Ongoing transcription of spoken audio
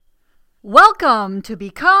Welcome to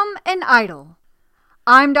Become an Idol.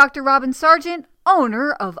 I'm Dr. Robin Sargent,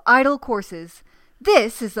 owner of Idol Courses.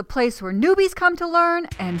 This is the place where newbies come to learn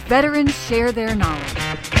and veterans share their knowledge.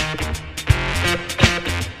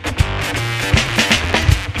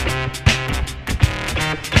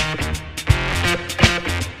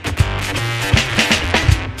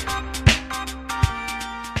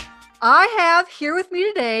 I have here with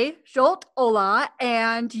me today Zsolt Olah,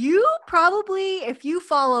 and you probably, if you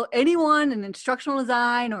follow anyone in instructional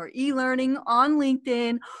design or e-learning on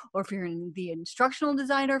LinkedIn, or if you're in the instructional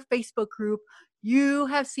designer Facebook group, you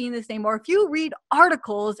have seen this name. Or if you read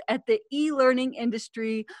articles at the e-learning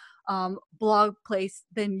industry blog place,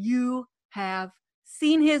 then you have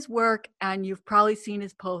seen his work and you've probably seen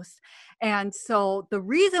his posts. And so the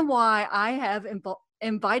reason why I have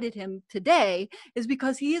invited him today is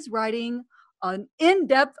because he is writing an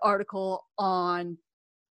in-depth article on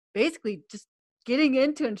basically just getting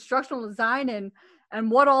into instructional design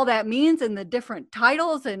and what all that means and the different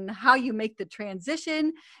titles and how you make the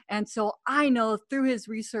transition. And so I know through his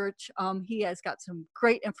research, he has got some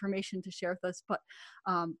great information to share with us. But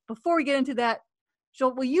before we get into that,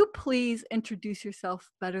 Joel, will you please introduce yourself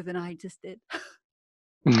better than I just did?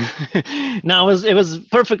 No, it was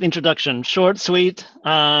perfect introduction, short, sweet.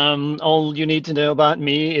 All you need to know about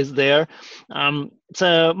me is there.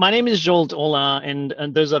 So my name is Zsolt Olah,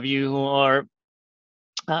 and those of you who are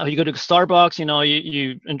you go to Starbucks,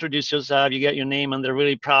 you introduce yourself, you get your name, and they're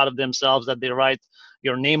really proud of themselves that they write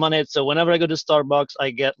your name on it. So whenever I go to Starbucks,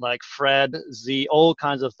 I get like Fred, Z, all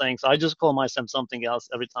kinds of things. I just call myself something else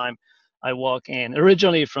every time I walk in.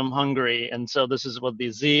 Originally from Hungary, and so this is what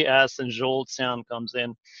the Z, S, and Zsolt sound comes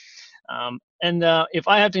in. And if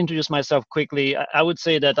I have to introduce myself quickly, I would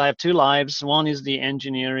say that I have two lives. One is the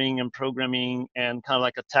engineering and programming and kind of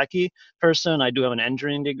like a techie person. I do have an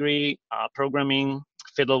engineering degree, programming,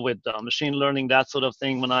 fiddle with machine learning, that sort of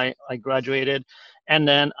thing when I graduated. And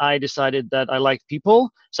then I decided that I liked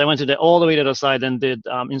people. So I went to all the way to the side and did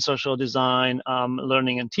in social design,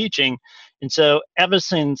 learning and teaching. And so ever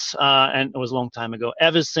since, and it was a long time ago,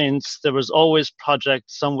 ever since there was always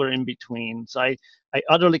projects somewhere in between. So I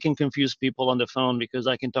utterly can confuse people on the phone because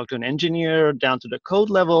I can talk to an engineer down to the code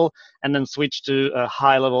level and then switch to a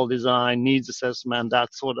high level design, needs assessment,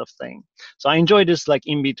 that sort of thing. So I enjoy this like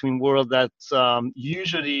in between world that's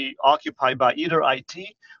usually occupied by either IT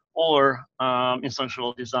or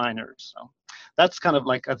instructional designers. So that's kind of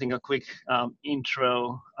like, I think, a quick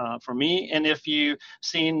intro for me. And if you've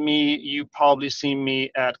seen me, you probably seen me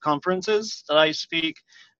at conferences that I speak,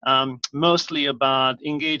 mostly about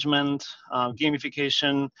engagement,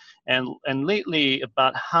 gamification, and lately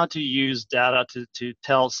about how to use data to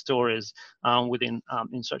tell stories within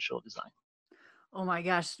instructional design. Oh my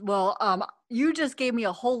gosh. Well, you just gave me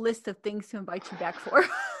a whole list of things to invite you back for.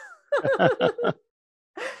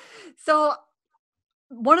 So,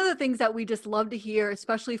 one of the things that we just love to hear,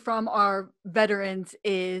 especially from our veterans,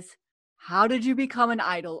 is how did you become an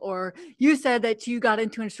idol? Or you said that you got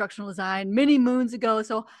into instructional design many moons ago.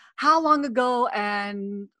 So, how long ago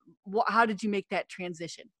and how did you make that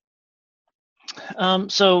transition?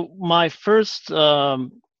 So my first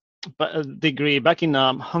degree back in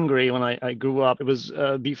Hungary when I grew up, it was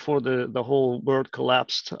before the whole world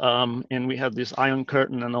collapsed, and we had this Iron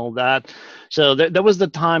Curtain and all that. So there was the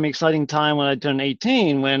time, exciting time when I turned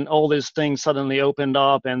 18, when all these things suddenly opened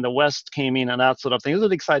up and the West came in and that sort of thing. It was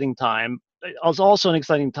an exciting time. It was also an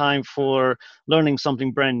exciting time for learning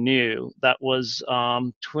something brand new that was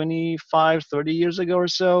 25, 30 years ago or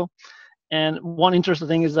so. And one interesting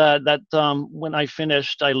thing is that when I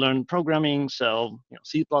finished, I learned programming, so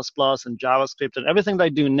C++ and JavaScript and everything that I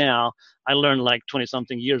do now, I learned like 20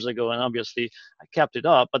 something years ago, and obviously I kept it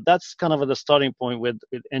up. But that's kind of the starting point with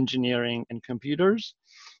engineering and computers.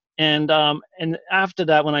 And after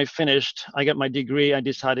that, when I finished, I got my degree. I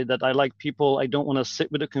decided that I like people. I don't want to sit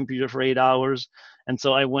with a computer for 8 hours, and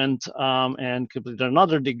so I went and completed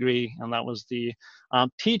another degree, and that was the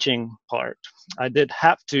teaching part. I did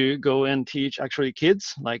have to go and teach actually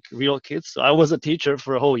kids, like real kids. So I was a teacher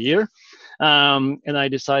for a whole year, and I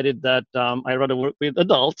decided that I'd rather work with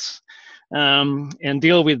adults and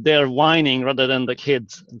deal with their whining rather than the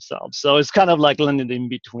kids themselves. So it's kind of like landed in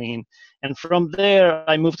between. And from there,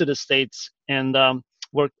 I moved to the States and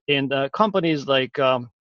worked in companies like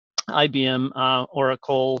IBM,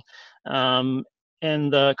 Oracle, um,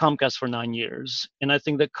 and Comcast for 9 years. And I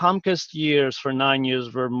think the Comcast years for 9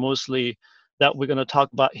 years were mostly that we're going to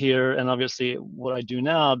talk about here, and obviously what I do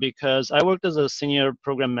now, because I worked as a senior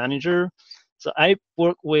program manager. So I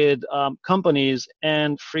work with companies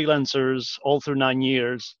and freelancers all through 9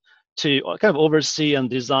 years to kind of oversee and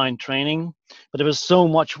design training, but there was so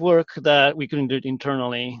much work that we couldn't do it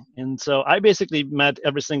internally. And so I basically met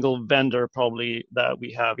every single vendor probably that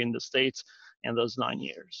we have in the States in those 9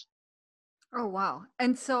 years. Oh, wow.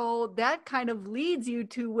 And so that kind of leads you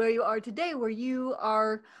to where you are today, where you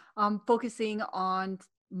are focusing on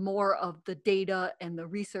more of the data and the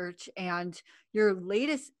research. And your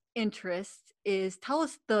latest interest is, tell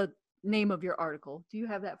us the name of your article. Do you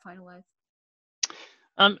have that finalized?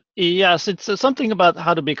 Yes, it's something about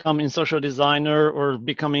how to become a social designer or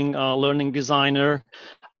becoming a learning designer.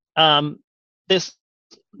 Um, this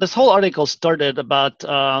this whole article started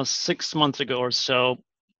about 6 months ago or so,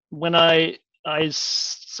 when I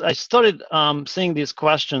started seeing these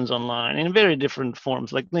questions online in very different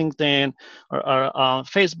forms, like LinkedIn or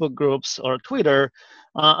Facebook groups or Twitter,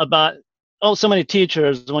 about so many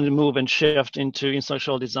teachers want to move and shift into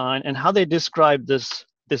instructional design, and how they describe this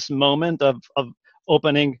moment of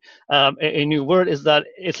opening a new word is that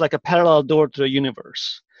it's like a parallel door to the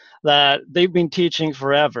universe that they've been teaching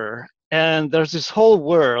forever, and there's this whole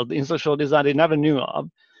world in social design they never knew of,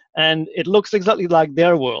 and it looks exactly like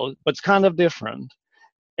their world, but it's kind of different.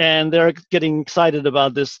 And they're getting excited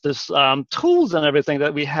about this tools and everything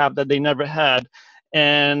that we have that they never had,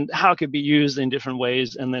 and how it could be used in different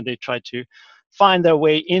ways. And then they try to find their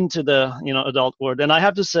way into the adult world. And I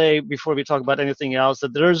have to say, before we talk about anything else,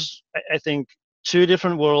 that there's, I think, two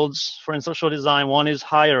different worlds for in social design. One is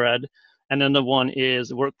higher ed, and then the one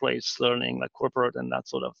is workplace learning, like corporate and that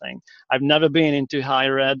sort of thing. I've never been into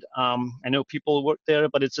higher ed. I know people work there,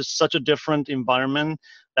 but it's just such a different environment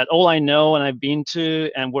that all I know and I've been to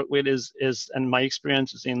and work with is and my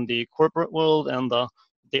experience is in the corporate world and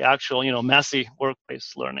the actual messy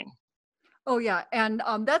workplace learning. Oh, yeah. And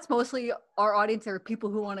that's mostly our audience are people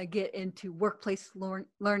who want to get into workplace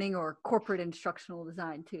learning or corporate instructional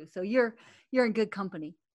design too. So you're in good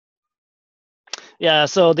company. Yeah,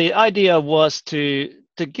 so the idea was to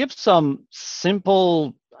give some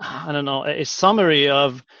simple, I don't know, a summary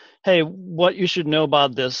of, hey, what you should know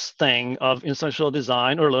about this thing of instructional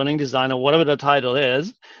design or learning design or whatever the title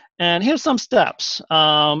is. And here's some steps,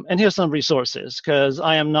 and here's some resources, because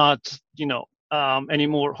I am not,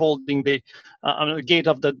 anymore holding the gate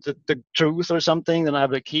of the truth or something. Then I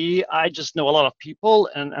have the key. I just know a lot of people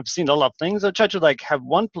and I've seen a lot of things. I try to like have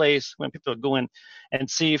one place when people go in and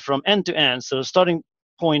see from end to end. So starting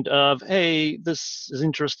point of, hey, this is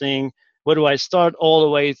interesting. Where do I start, all the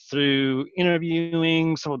way through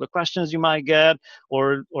interviewing, some of the questions you might get,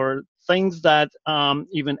 or things that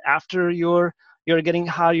even after you're getting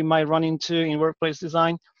how you might run into in workplace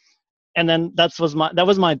design. And then that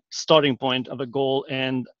was my starting point of a goal.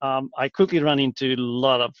 And I quickly ran into a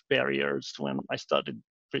lot of barriers when I started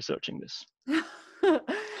researching this.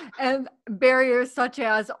 And barriers such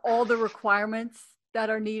as all the requirements that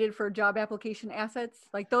are needed for job application assets,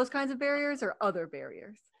 like those kinds of barriers, or other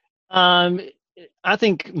barriers? I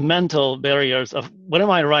think mental barriers of what am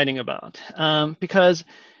I writing about? Because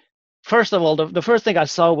first of all, the first thing I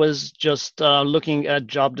saw was just looking at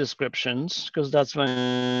job descriptions, because that's when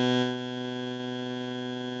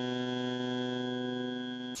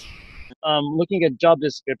looking at job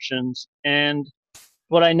descriptions. And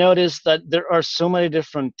what I noticed that there are so many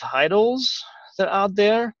different titles that are out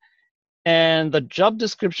there, and the job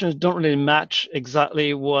descriptions don't really match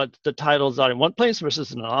exactly what the titles are in one place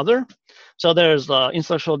versus in another. So there's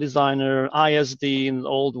instructional designer, ISD in the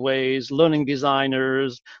old ways, learning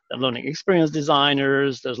designers, learning experience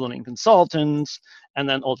designers, there's learning consultants, and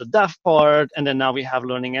then all the dev part, and then now we have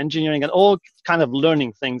learning engineering and all kind of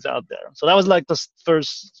learning things out there. So that was like the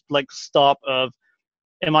first like stop of,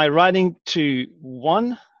 am I writing to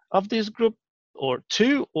one of these group or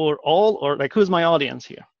two or all, or like who's my audience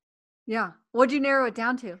here? Yeah. What'd you narrow it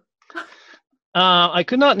down to? I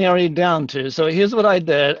could not narrow it down to. So here's what I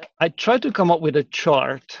did. I tried to come up with a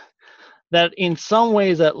chart that in some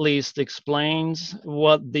ways at least explains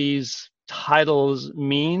what these titles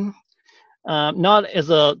mean. Not as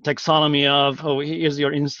a taxonomy of, oh, here's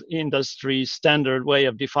your industry standard way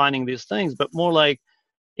of defining these things, but more like,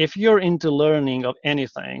 if you're into learning of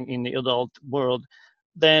anything in the adult world,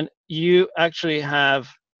 then you actually have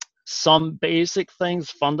some basic things,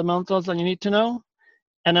 fundamentals that you need to know.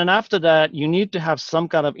 And then after that, you need to have some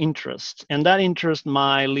kind of interest. And that interest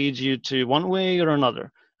might lead you to one way or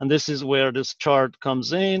another. And this is where this chart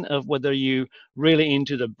comes in of whether you really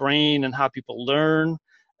into the brain and how people learn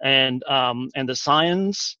and the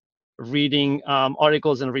science, reading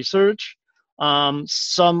articles and research.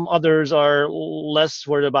 Some others are less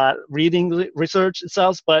worried about reading research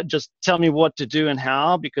itself, but just tell me what to do and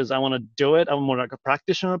how, because I want to do it. I'm more like a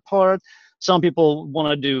practitioner part. Some people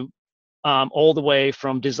want to do all the way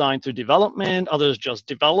from design to development. Others just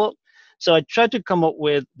develop. So I tried to come up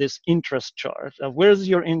with this interest chart of where's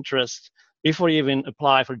your interest before you even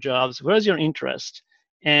apply for jobs. Where's your interest?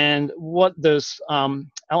 And what those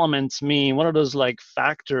elements mean. What are those like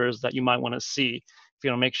factors that you might want to see if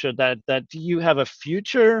you want to make sure that you have a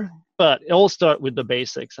future? But it all start with the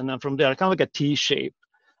basics, and then from there, kind of like a T-shaped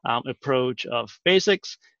approach of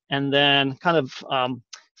basics, and then kind of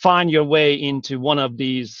find your way into one of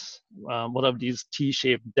these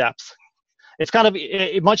T-shaped depths. It's kind of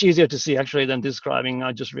much easier to see actually than describing.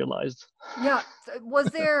 I just realized. Yeah. Was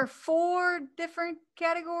there 4 different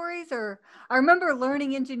categories? Or I remember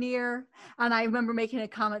learning engineer, and I remember making a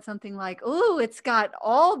comment something like, "Oh, it's got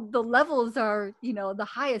all the levels are, the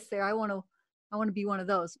highest there. I want to be one of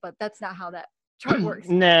those." But that's not how that chart works.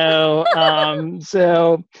 No.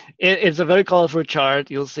 So it's a very colorful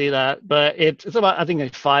chart. You'll see that, but it's about, I think,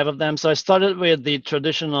 like 5 of them. So I started with the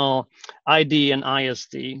traditional ID and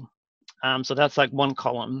ISD. So that's like one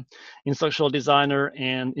column, instructional designer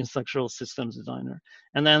and instructional systems designer.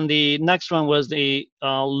 And then the next one was the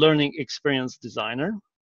learning experience designer.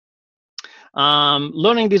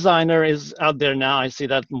 Learning designer is out there now. I see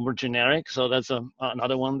that more generic, so that's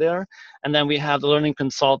another one there. And then we have the learning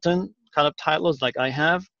consultant kind of titles like I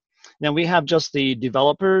have. Then we have just the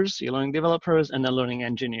developers, the learning developers, and the learning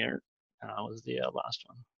engineer was the last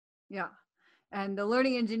one. Yeah. And the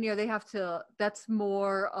learning engineer, that's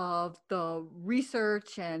more of the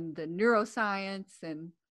research and the neuroscience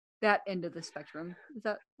and that end of the spectrum. Is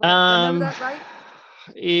that, remember that right?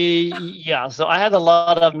 Yeah, so I had a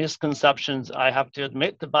lot of misconceptions, I have to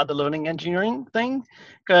admit, about the learning engineering thing,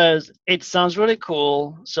 because it sounds really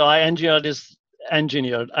cool. So I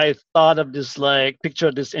I thought of this, like, picture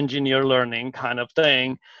this engineer learning kind of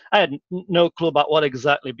thing. I had no clue about what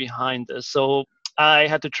exactly behind this. So I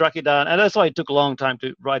had to track it down, and that's why it took a long time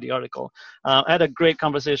to write the article. I had a great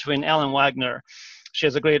conversation with Ellen Wagner. She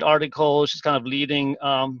has a great article. She's kind of leading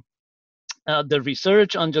the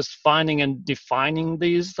research on just finding and defining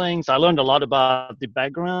these things. I learned a lot about the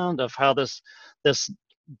background of how this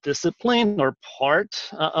discipline or part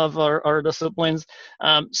of our disciplines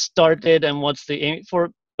started and what's the aim for.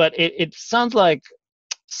 But it sounds like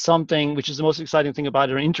something, which is the most exciting thing about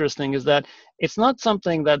it or interesting, is that it's not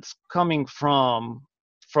something that's coming from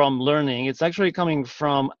learning. It's actually coming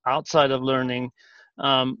from outside of learning,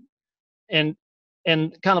 and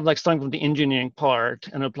kind of like starting from the engineering part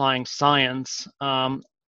and applying science.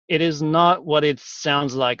 It is not what it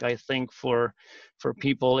sounds like, I think, for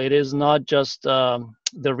people. It is not just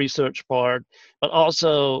the research part, but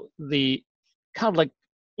also the kind of like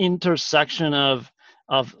intersection of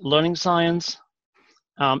learning science,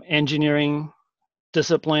 engineering,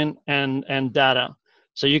 discipline, and data.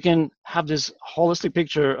 So you can have this holistic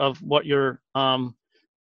picture of what you're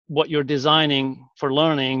designing for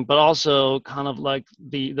learning, but also kind of like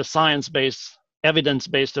the science-based,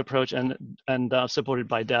 evidence-based approach and supported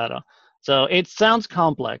by data. So it sounds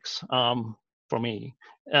complex for me,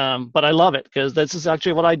 but I love it because this is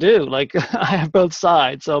actually what I do. Like, I have both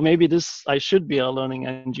sides, so maybe I should be a learning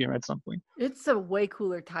engineer at some point. It's a way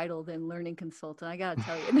cooler title than learning consultant, I gotta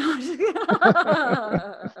tell you.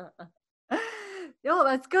 No,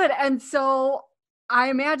 that's good. And so I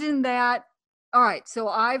imagine that, all right, so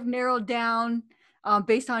I've narrowed down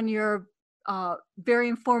based on your very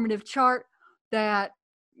informative chart that,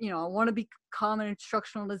 I want to become an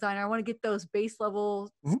instructional designer. I want to get those base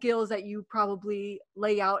level skills that you probably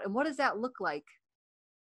lay out. And what does that look like?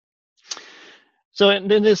 So in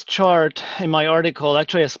this chart, in my article,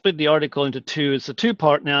 actually I split the article into 2. It's a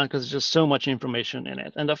 2-part now because there's just so much information in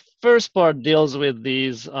it. And the first part deals with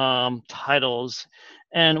these titles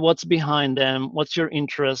and what's behind them, what's your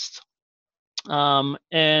interest.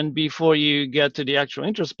 And before you get to the actual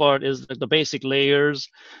interest part is the basic layers.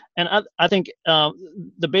 And I think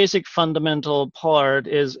the basic fundamental part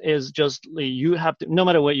is just you have to, no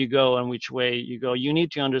matter where you go and which way you go, you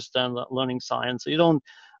need to understand learning science. So you don't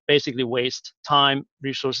basically waste time,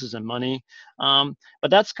 resources, and money. But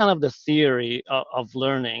that's kind of the theory of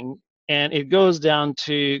learning. And it goes down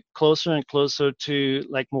to closer and closer to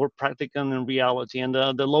like more practical and reality. And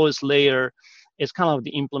the lowest layer is kind of the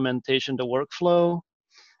implementation, the workflow.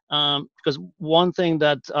 Because one thing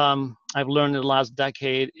that I've learned in the last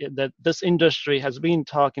decade that this industry has been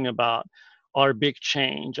talking about our big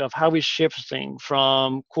change of how we shifting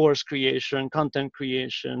from course creation, content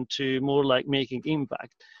creation to more like making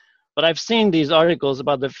impact. But I've seen these articles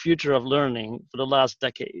about the future of learning for the last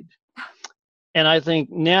decade. And I think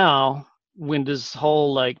now, when this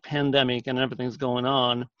whole like pandemic and everything's going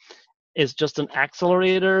on, it's just an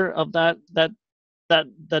accelerator of that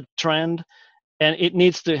trend. and it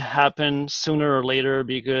needs to happen sooner or later,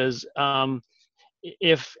 because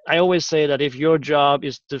if I always say that if your job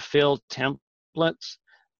is to fill templates,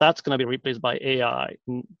 that's going to be replaced by AI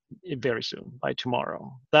very soon, by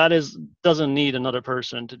tomorrow. That doesn't need another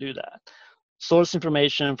person to do that. Source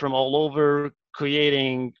information from all over,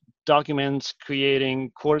 creating documents,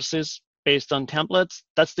 creating courses based on templates,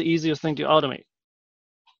 that's the easiest thing to automate.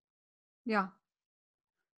 Yeah.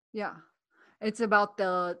 Yeah. It's about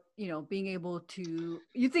the, being able to,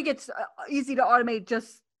 you think it's easy to automate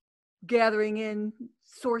just gathering in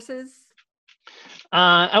sources?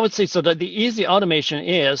 I would say so that the easy automation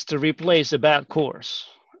is to replace a bad course.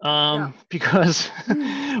 Because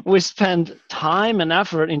we spend time and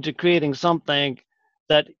effort into creating something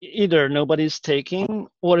that either nobody's taking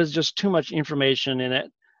or is just too much information in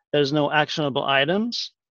it. There's no actionable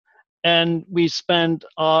items. And we spend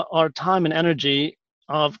our time and energy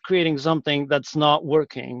of creating something that's not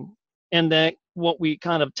working. And then what we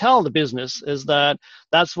kind of tell the business is that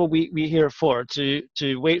that's what we're here for, to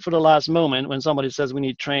wait for the last moment when somebody says we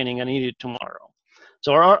need training and need it tomorrow.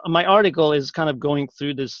 So my article is kind of going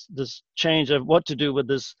through this change of what to do with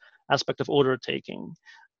this aspect of order taking.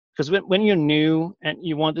 Because when you're new and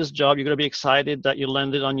you want this job, you're going to be excited that you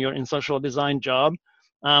landed on your instructional design job,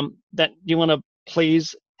 that you want to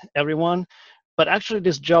please everyone. But actually,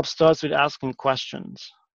 this job starts with asking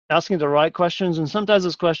questions, asking the right questions. And sometimes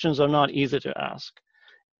those questions are not easy to ask.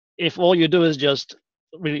 If all you do is just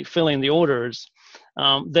really fill in the orders,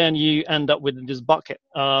 then you end up with this bucket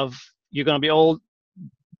of you're going to be all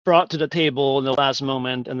brought to the table in the last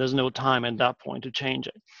moment, and there's no time at that point to change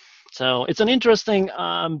it. So it's an interesting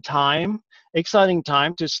exciting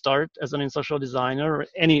time to start as an instructional designer or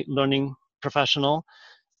any learning professional,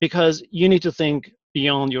 because you need to think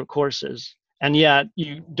beyond your courses, and yet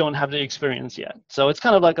you don't have the experience yet. So it's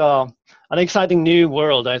kind of like an exciting new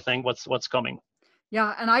world, I think, what's coming.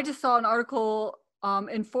 Yeah, and I just saw an article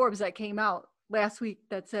in Forbes that came out last week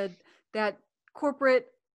that said that corporate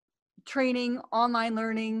training, online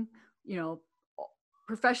learning,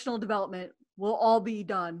 professional development will all be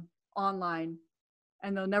done online,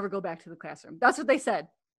 and they'll never go back to the classroom. That's what they said,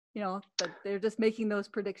 but they're just making those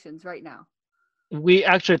predictions right now. We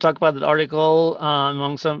actually talked about the article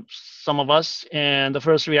among some of us, and the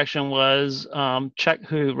first reaction was check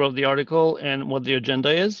who wrote the article and what the agenda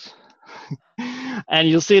is. And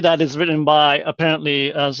you'll see that it's written by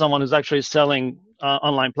apparently someone who's actually selling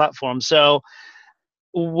online platforms. So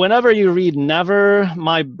whenever you read never,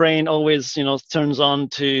 my brain always turns on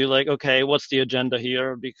to like, okay, what's the agenda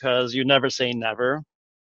here? Because you never say never.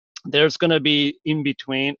 There's going to be in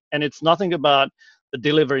between, and it's nothing about the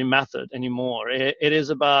delivery method anymore. It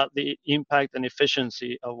is about the impact and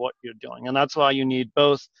efficiency of what you're doing. And that's why you need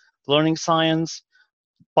both learning science,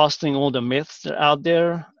 busting all the myths that are out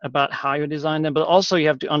there about how you design them, but also you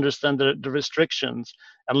have to understand the restrictions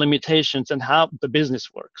and limitations and how the business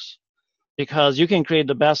works. Because you can create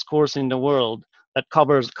the best course in the world that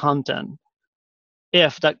covers content.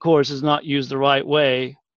 If that course is not used the right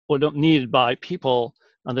way or not needed by people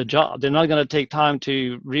on the job, they're not going to take time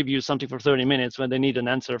to review something for 30 minutes when they need an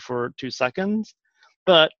answer for 2 seconds.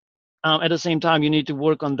 But at the same time, you need to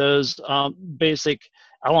work on those basic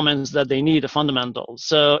elements that they need, the fundamentals.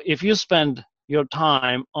 So if you spend your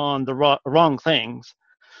time on the wrong things,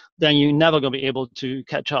 then you're never going to be able to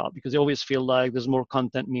catch up, because you always feel like there's more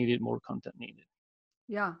content needed.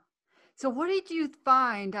 Yeah. So what did you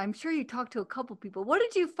find? I'm sure you talked to a couple people. What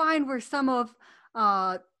did you find were some of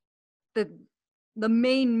the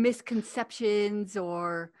main misconceptions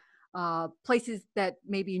or places that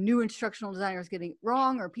maybe new instructional designers getting it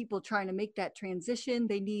wrong, or people trying to make that transition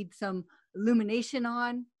they need some illumination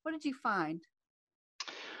on? What did you find?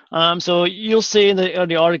 So you'll see in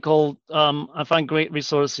the article, I find great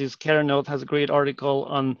resources. Karen Noth has a great article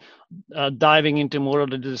on diving into more of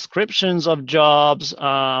the descriptions of jobs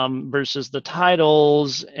versus the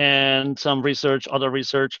titles, and some research, other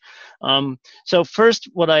research. So first,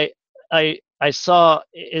 what I saw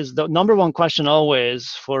is the number one question always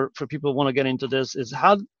for people who want to get into this is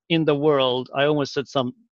how in the world, I almost said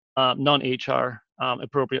some non-HR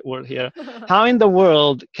appropriate word here. How in the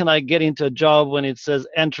world can I get into a job when it says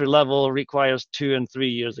entry level requires 2 and 3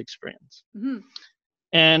 years experience? Mm-hmm.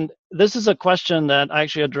 And this is a question that I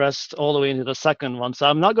actually addressed all the way into the second one. So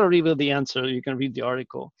I'm not going to reveal the answer. You can read the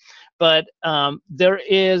article. But there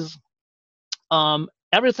is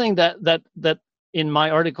everything that in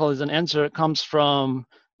my article is an answer comes from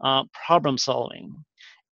problem solving.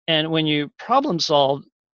 And when you problem solve,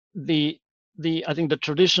 I think the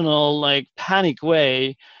traditional like panic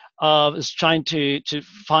way is trying to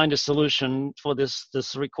find a solution for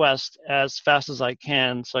this request as fast as I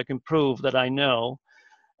can, so I can prove that I know,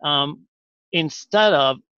 instead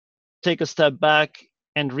of take a step back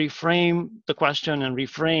and reframe the question and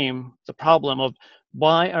reframe the problem of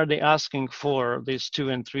why are they asking for these 2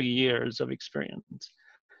 and 3 years of experience.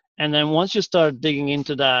 And then once you start digging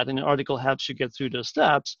into that, and the article helps you get through those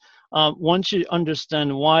steps, once you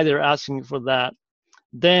understand why they're asking for that,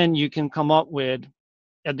 then you can come up with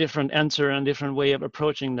a different answer and a different way of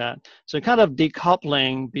approaching that. So kind of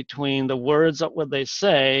decoupling between the words of what they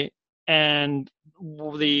say and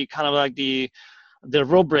the kind of like the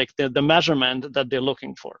rubric, the measurement that they're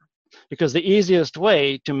looking for. Because the easiest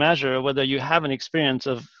way to measure whether you have an experience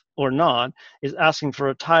of or not is asking for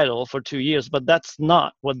a title for 2 years, but that's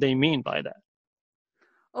not what they mean by that.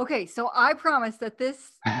 Okay, so I promise that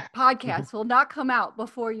this podcast will not come out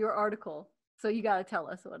before your article. So you got to tell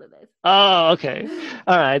us what it is. Oh, okay.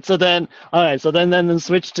 All right. So then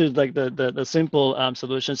switch to like the simple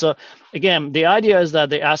solution. So again, the idea is that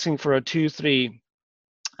they're asking for a 2-3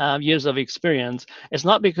 years of experience. It's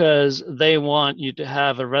not because they want you to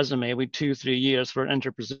have a resume with 2-3 years for an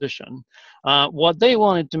entry position. What they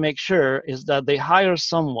wanted to make sure is that they hire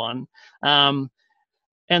someone,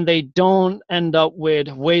 and they don't end up with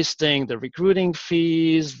wasting the recruiting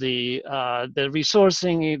fees, the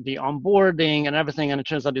resourcing, the onboarding, and everything. And it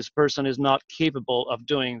turns out this person is not capable of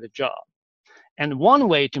doing the job. And one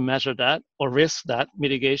way to measure that or risk that,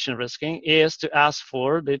 mitigation risking, is to ask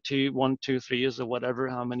for the 1, 2, 3 years or whatever,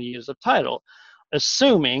 how many years of title,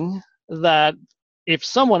 assuming that if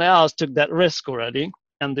someone else took that risk already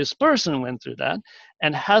and this person went through that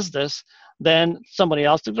and has this, then somebody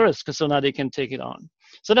else took the risk, so now they can take it on.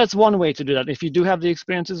 So that's one way to do that. If you do have the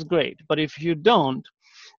experience, it's great. But if you don't,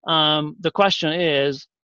 the question is,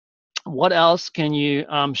 what else can you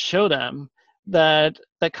show them that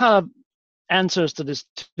kind of answers to this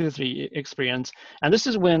 2-3 experience? And this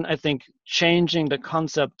is when I think changing the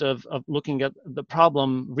concept of looking at the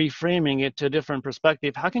problem, reframing it to a different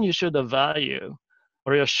perspective. How can you show the value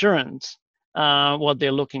or assurance what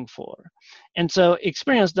they're looking for? And so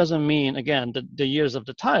experience doesn't mean, again, the years of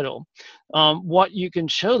the title. What you can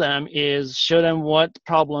show them is show them what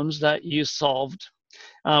problems that you solved.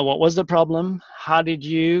 What was the problem? How did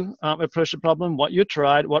you approach the problem? What you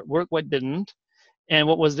tried, what worked, what didn't, and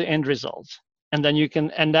what was the end result? And then you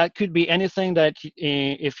can, and that could be anything that,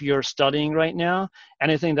 if you're studying right now,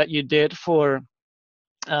 anything that you did for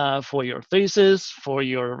your thesis, for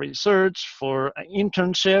your research, for an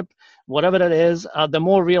internship, whatever that is, the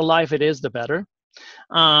more real life it is, the better.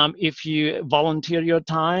 If you volunteer your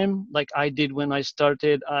time, like I did when I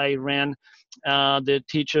started, I ran the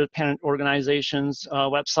teacher parent organization's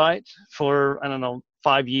website for, I don't know,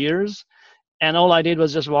 5 years. And all I did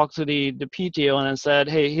was just walk to the PTO and I said,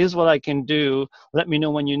 hey, here's what I can do. Let me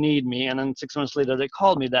know when you need me. And then 6 months later, they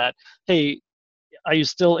called me that, hey, are you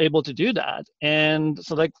still able to do that? And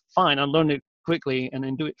so like, fine, I learned it quickly and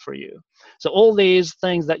then do it for you. So all these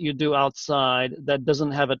things that you do outside that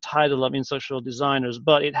doesn't have a title of instructional designers,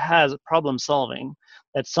 but it has problem solving,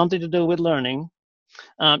 that's something to do with learning.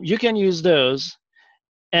 You can use those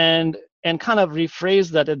and kind of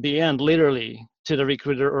rephrase that at the end, literally, to the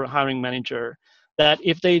recruiter or hiring manager, that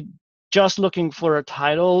if they just looking for a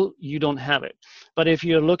title, you don't have it. But if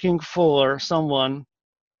you're looking for someone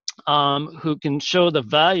who can show the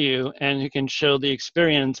value and who can show the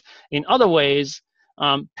experience in other ways,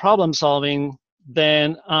 problem solving,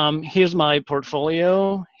 then here's my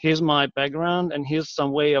portfolio, here's my background, and here's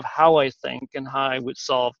some way of how I think and how I would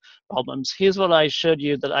solve problems. Here's what I showed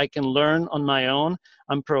you that I can learn on my own.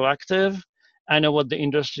 I'm proactive. I know what the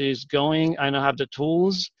industry is going. I know I have the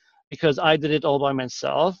tools because I did it all by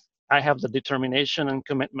myself. I have the determination and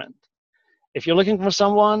commitment. If you're looking for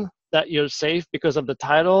someone that you're safe because of the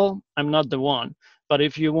title, I'm not the one. But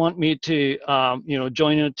if you want me to,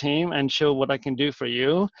 join your team and show what I can do for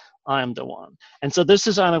you, I am the one. And so this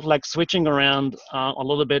is kind of like switching around a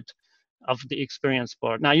little bit of the experience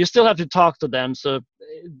part. Now you still have to talk to them. So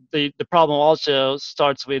the problem also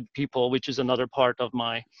starts with people, which is another part of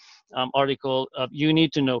my article. You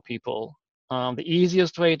need to know people. The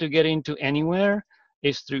easiest way to get into anywhere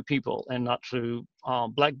is through people and not through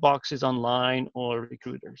black boxes online or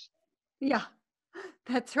recruiters. Yeah,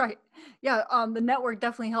 that's right. Yeah, the network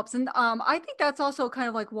definitely helps. And I think that's also kind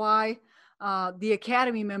of like why the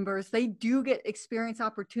Academy members, they do get experience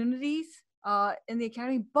opportunities in the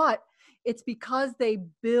Academy, but it's because they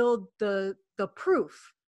build the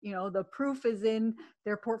proof. You know, the proof is in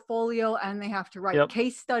their portfolio and they have to write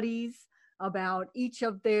case studies about each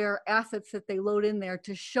of their assets that they load in there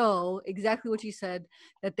to show exactly what you said,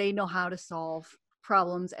 that they know how to solve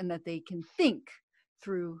problems and that they can think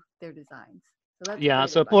through their designs. So that's Yeah, great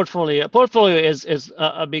so advice. portfolio is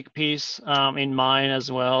a big piece in mine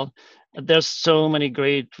as well. There's so many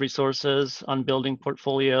great resources on building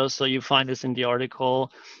portfolios, so you find this in the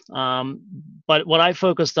article. Um, but what I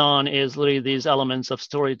focused on is literally these elements of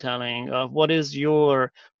storytelling. What is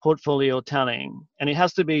your portfolio telling? And it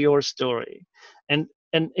has to be your story. And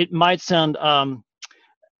it might sound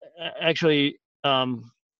actually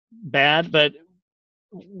bad, but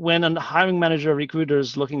when a hiring manager recruiter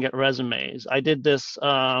is looking at resumes, I did this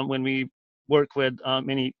when we work with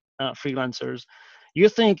many freelancers. You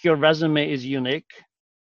think your resume is unique,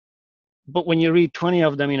 but when you read 20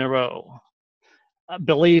 of them in a row,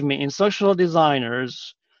 believe me, instructional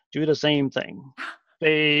designers do the same thing.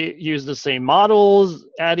 They use the same models,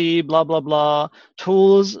 ADDIE, blah, blah, blah.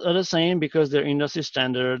 Tools are the same because they're industry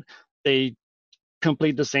standard. They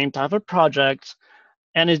complete the same type of projects,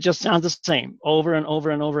 and it just sounds the same over and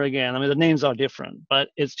over and over again. I mean, the names are different, but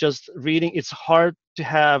it's just reading. It's hard to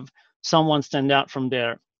have someone stand out from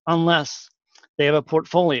there unless they have a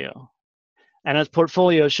portfolio. And a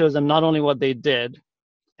portfolio shows them not only what they did,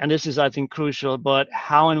 and this is, I think, crucial, but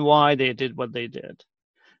how and why they did what they did.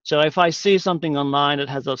 So if I see something online that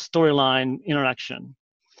has a storyline interaction,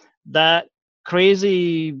 that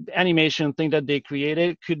crazy animation thing that they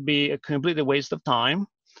created could be a completely waste of time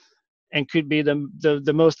and could be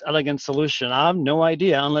the most elegant solution. I have no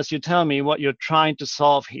idea unless you tell me what you're trying to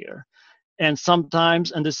solve here. And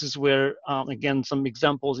sometimes, and this is where, again, some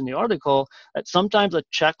examples in the article, that sometimes a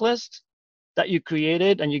checklist that you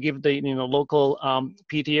created and you give the local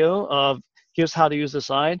PTO of here's how to use the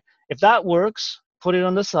site. If that works, put it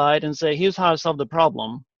on the side and say here's how to solve the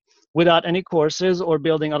problem without any courses or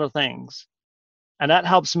building other things. And that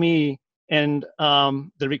helps me and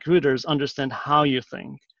the recruiters understand how you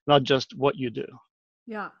think, not just what you do.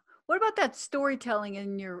 Yeah. What about that storytelling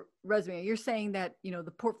in your resume? You're saying that,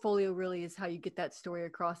 the portfolio really is how you get that story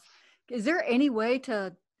across. Is there any way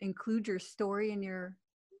to include your story in your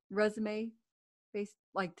resume based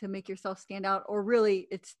like to make yourself stand out, or really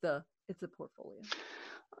it's the portfolio?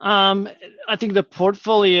 I think the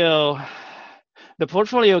portfolio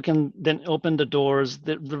can then open the doors.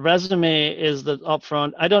 The resume is the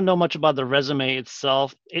upfront. I don't know much about the resume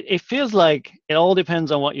itself. It feels like it all depends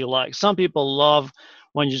on what you like. Some people love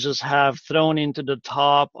when you just have thrown into the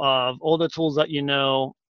top of all the tools that you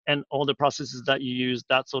know and all the processes that you use,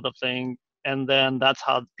 that sort of thing. And then that's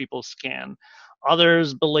how people scan.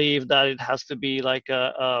 Others believe that it has to be like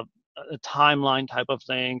a timeline type of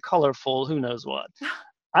thing, colorful, who knows what.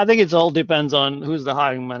 I think it all depends on who's the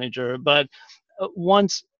hiring manager. But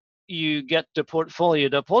once you get the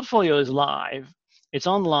portfolio is live, it's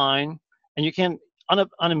online, and you can.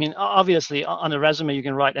 I mean, obviously, on a resume, you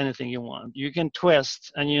can write anything you want. You can twist,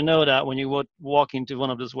 and you know that when you walk into one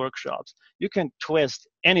of those workshops, you can twist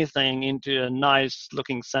anything into a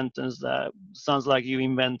nice-looking sentence that sounds like you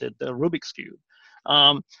invented the Rubik's cube.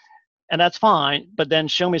 Um, and that's fine, but then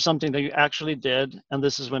show me something that you actually did, and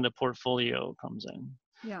this is when the portfolio comes in.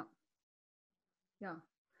 Yeah. Yeah.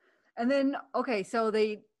 And then, okay, so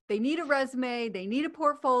they need a resume, they need a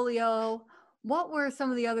portfolio. What were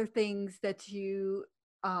some of the other things that you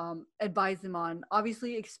advise them on?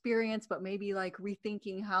 Obviously, experience, but maybe like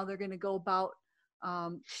rethinking how they're going to go about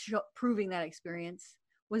proving that experience.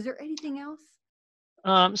 Was there anything else?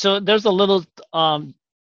 So there's a little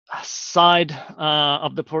side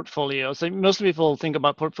of the portfolio. So most people think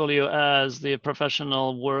about portfolio as the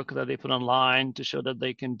professional work that they put online to show that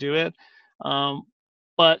they can do it.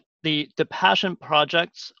 But the passion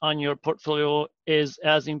projects on your portfolio is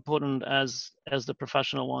as important as the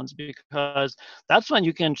professional ones, because that's when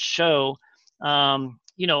you can show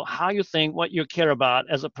how you think, what you care about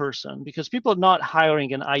as a person, because people are not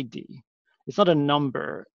hiring an ID. It's not a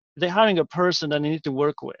number. They're hiring a person that they need to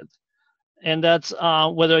work with, and that's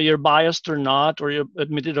whether you're biased or not, or you're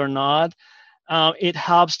admitted or not. It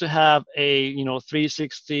helps to have a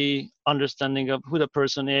 360 understanding of who the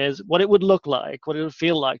person is, what it would look like, what it would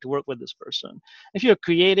feel like to work with this person. If you're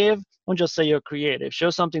creative, don't just say you're creative. Show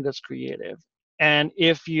something that's creative. And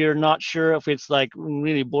if you're not sure if it's like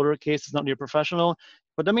really border case, it's not your professional,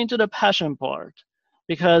 put them into the passion part,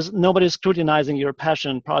 because nobody's scrutinizing your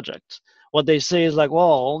passion project. What they say is like,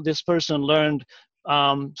 well, this person learned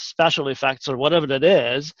special effects or whatever that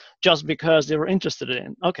is just because they were interested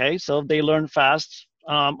in. Okay, so they learn fast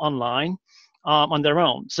online on their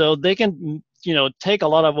own, so they can take a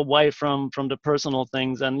lot of away from the personal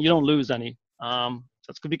things, and you don't lose any.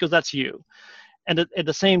 That's good because that's you. And at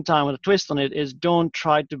the same time, with a twist on it is, don't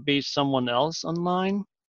try to be someone else online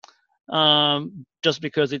just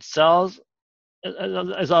because it sells.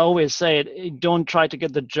 as I always say, don't try to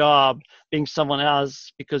get the job being someone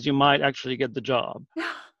else, because you might actually get the job.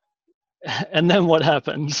 And then what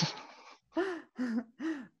happens?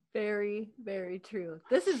 Very, very true.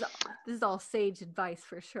 This is all sage advice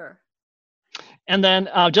for sure. And then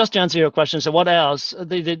just to answer your question, so what else?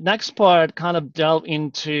 The next part kind of delve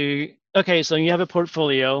into, okay, so you have a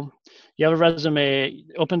portfolio, you have a resume,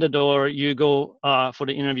 open the door, you go for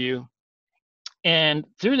the interview. And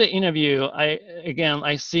through the interview,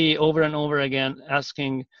 I see over and over again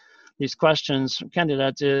asking these questions from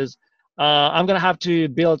candidates is, I'm going to have to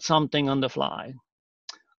build something on the fly.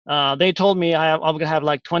 They told me I'm going to have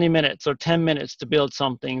like 20 minutes or 10 minutes to build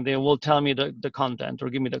something. They will tell me the content or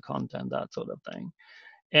give me the content, that sort of thing.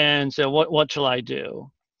 And so what shall I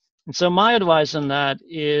do? And so my advice on that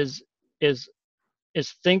is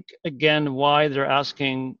think again why they're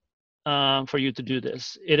asking for you to do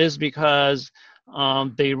this. It is because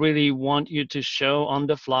they really want you to show on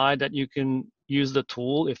the fly that you can use the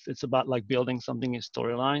tool, if it's about like building something, a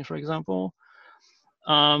storyline, for example.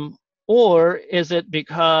 Or is it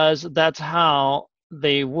because that's how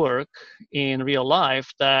they work in real life,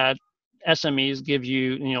 that SMEs give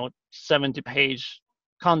you, 70-page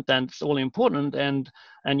content, it's all important, and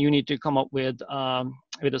you need to come up with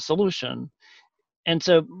a solution. And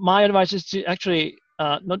so my advice is to actually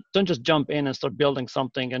don't just jump in and start building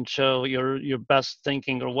something and show your best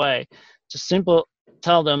thinking or way. Just simple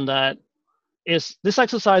tell them that this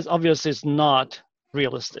exercise obviously is not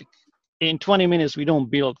realistic. In 20 minutes, we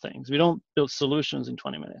don't build things. We don't build solutions in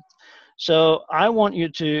 20 minutes. So I want you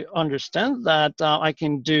to understand that I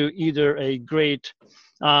can do either a great,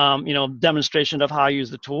 demonstration of how I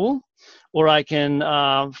use the tool, or I can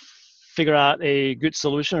figure out a good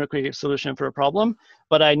solution or create a solution for a problem.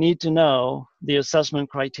 But I need to know the assessment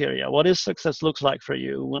criteria. What is success looks like for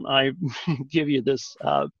you when I give you this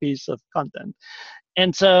piece of content?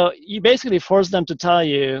 And so you basically force them to tell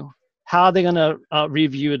you how they're going to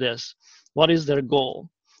review this. What is their goal?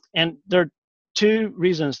 And there are two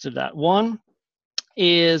reasons to that. One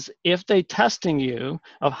is if they're testing you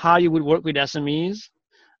of how you would work with SMEs,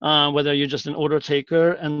 whether you're just an order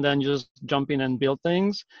taker and then you just jump in and build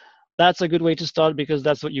things, that's a good way to start, because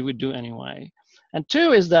that's what you would do anyway. And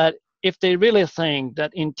two is that if they really think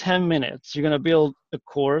that in 10 minutes you're going to build a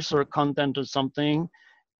course or content or something,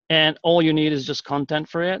 and all you need is just content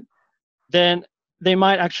for it, then they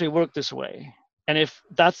might actually work this way. And if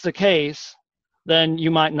that's the case, then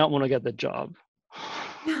you might not want to get the job.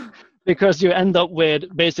 Because you end up with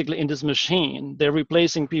basically in this machine, they're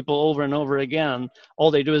replacing people over and over again.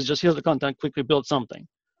 All they do is just here's the content, quickly build something.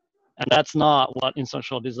 And that's not what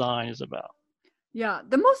instructional design is about. Yeah,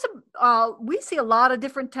 we see a lot of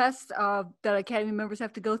different tests that Academy members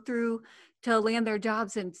have to go through to land their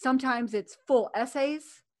jobs, and sometimes it's full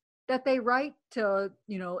essays that they write to,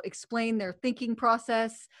 explain their thinking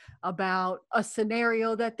process about a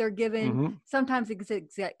scenario that they're given. Mm-hmm. Sometimes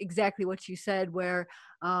it's exactly what you said, where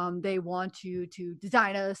they want you to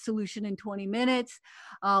design a solution in 20 minutes.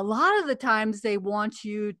 A lot of the times they want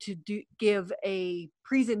you to give a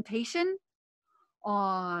presentation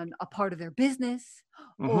on a part of their business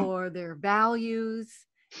Mm-hmm. or their values.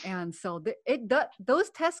 And so those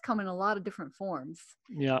tests come in a lot of different forms.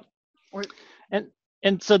 Yeah. Or And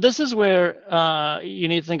and so this is where you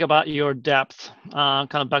need to think about your depth.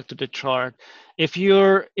 Kind of back to the chart. If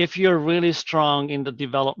you're really strong in the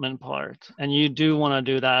development part, and you do want to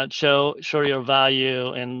do that, show your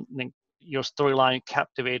value and your storyline,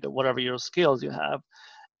 captivate whatever your skills you have.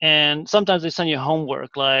 And sometimes they send you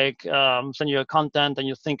homework, like send you a content, and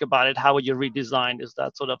you think about it. How would you redesign this?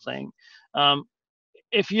 That sort of thing. Um,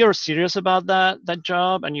 if you're serious about that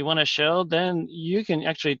job and you want to show, then you can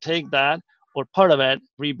actually take that or part of it,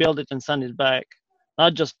 rebuild it, and send it back.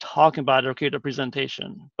 Not just talk about it or create a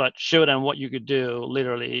presentation, but show them what you could do,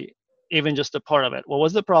 literally, even just a part of it. What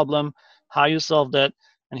was the problem? How you solved it?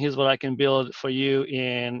 And here's what I can build for you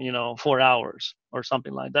in 4 hours or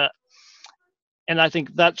something like that. And I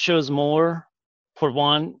think that shows more, for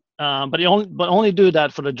one. But only do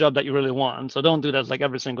that for the job that you really want. So don't do that like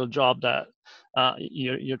every single job that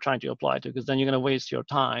you're trying to apply to, because then you're going to waste your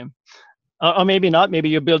time. Or maybe not. Maybe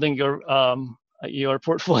you're building your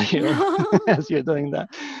portfolio as you're doing that.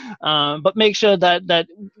 But make sure that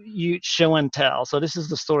you show and tell. So this is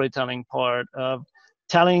the storytelling part of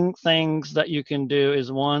telling things that you can do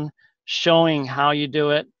is one. Showing how you do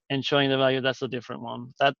it and showing the value, that's a different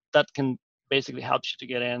one. That can basically help you to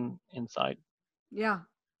get inside. yeah,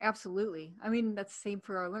 absolutely. I mean, that's the same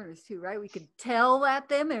for our learners too, right? We could tell at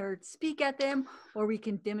them or speak at them, or we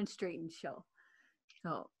can demonstrate and show.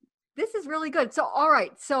 So this is really good. So, all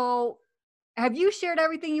right. So have you shared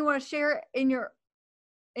everything you want to share in your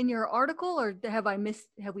in your article, or have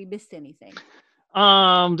we missed anything?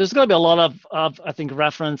 There's going to be a lot of I think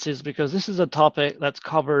references, because this is a topic that's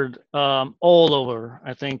covered all over.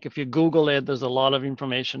 I think if you Google it, there's a lot of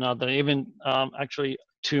information out there, even actually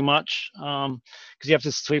too much, because you have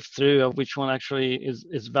to sift through of which one actually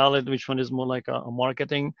is valid, which one is more like a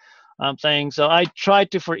marketing thing. So I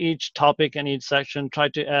tried to, for each topic and each section, try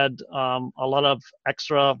to add a lot of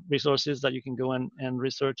extra resources that you can go and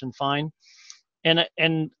research and find. And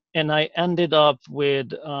I ended up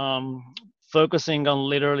with focusing on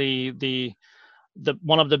literally the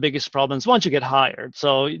one of the biggest problems once you get hired.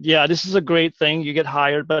 So yeah, this is a great thing. You get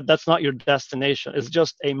hired, but that's not your destination. It's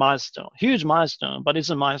just a milestone, huge milestone, but it's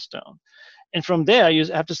a milestone. And from there, you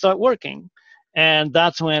have to start working. And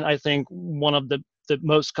that's when I think one of the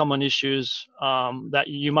most common issues that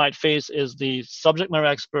you might face is the subject matter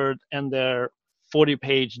expert and their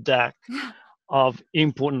 40-page deck of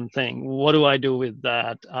important thing. What do I do with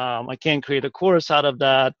that? I can't create a course out of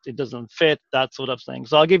that. It doesn't fit, that sort of thing.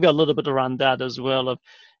 So I'll give you a little bit around that as well, of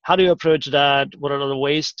how do you approach that? What are the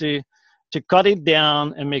ways to cut it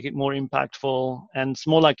down and make it more impactful? And it's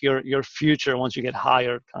more like your future once you get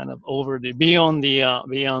hired, kind of over the beyond the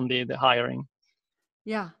hiring.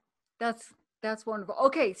 Yeah, that's wonderful.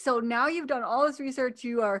 Okay, so now you've done all this research.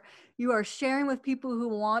 You are sharing with people who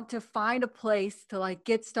want to find a place to like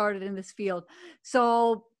get started in this field.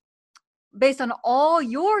 So based on all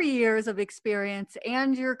your years of experience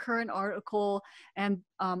and your current article and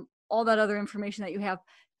all that other information that you have,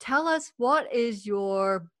 tell us, what is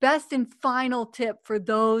your best and final tip for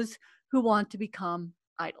those who want to become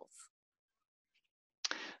idols?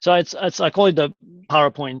 So it's I call it the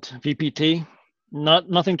PowerPoint VPT.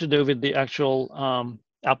 Nothing to do with the actual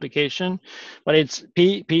application, but it's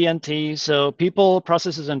P&T. So people,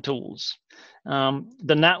 processes, and tools. The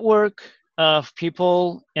network of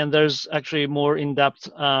people, and there's actually more in-depth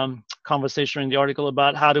conversation in the article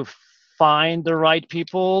about how to find the right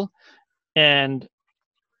people and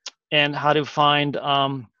how to find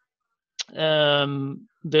the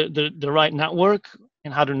right network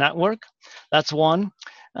and how to network. That's one.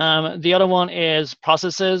 The other one is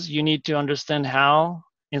processes. You need to understand how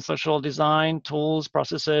instructional design, tools,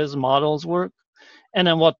 processes, models work, and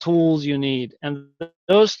then what tools you need. And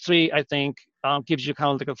those three, I think, gives you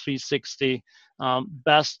kind of like a 360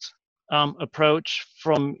 best approach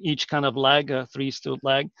from each kind of leg, a three-stool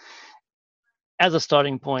leg, as a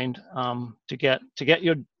starting point to get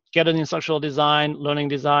an instructional design, learning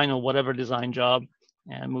design, or whatever design job,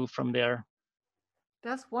 and move from there.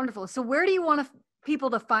 That's wonderful. So where do you want people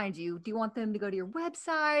to find you? Do you want them to go to your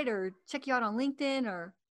website or check you out on LinkedIn,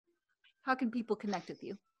 or how can people connect with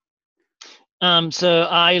you? So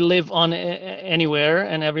I live on anywhere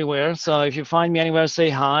and everywhere. So if you find me anywhere,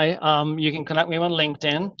 say hi. You can connect me on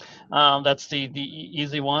LinkedIn. That's the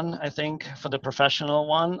easy one, I think, for the professional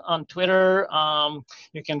one. On Twitter,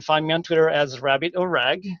 you can find me on Twitter as Rabbit or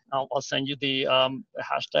Rag. I'll send you the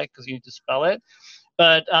hashtag because you need to spell it.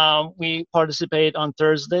 But we participate on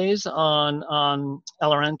Thursdays on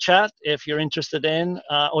LRN Chat. If you're interested in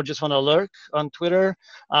or just want to lurk on Twitter,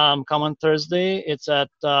 come on Thursday. It's at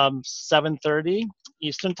 7:30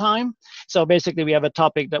 Eastern Time. So basically, we have a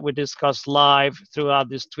topic that we discuss live throughout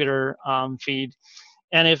this Twitter feed.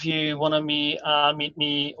 And if you want to meet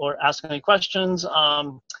me or ask any questions,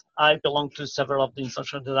 I belong to several of the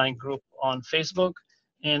instructional design group on Facebook.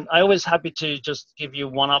 And I'm always happy to just give you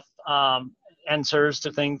one-off answers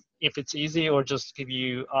to think if it's easy, or just give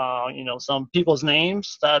you some people's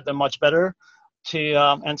names that they're much better to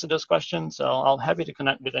answer those questions. So I'll happy to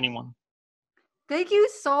connect with anyone. Thank you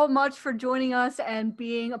so much for joining us and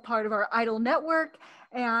being a part of our IDOL network.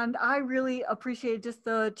 And I really appreciate just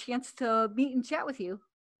the chance to meet and chat with you.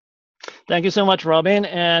 Thank you so much, Robin,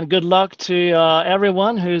 and good luck to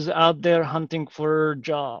everyone who's out there hunting for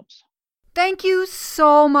jobs. Thank you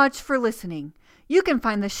so much for listening. You can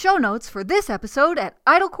find the show notes for this episode at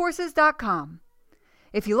idolcourses.com.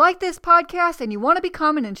 If you like this podcast and you want to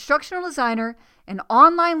become an instructional designer and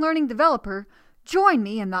online learning developer, join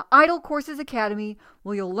me in the IDOL Courses Academy,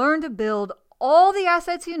 where you'll learn to build all the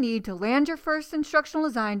assets you need to land your first instructional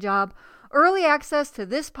design job, early access to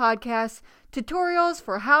this podcast, tutorials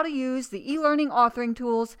for how to use the e-learning authoring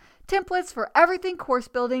tools, templates for everything course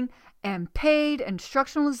building, and paid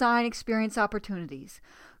instructional design experience opportunities.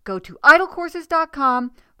 Go to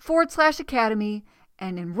idolcourses.com/academy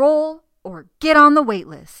and enroll or get on the wait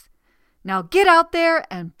list. Now get out there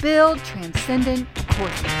and build transcendent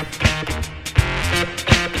courses.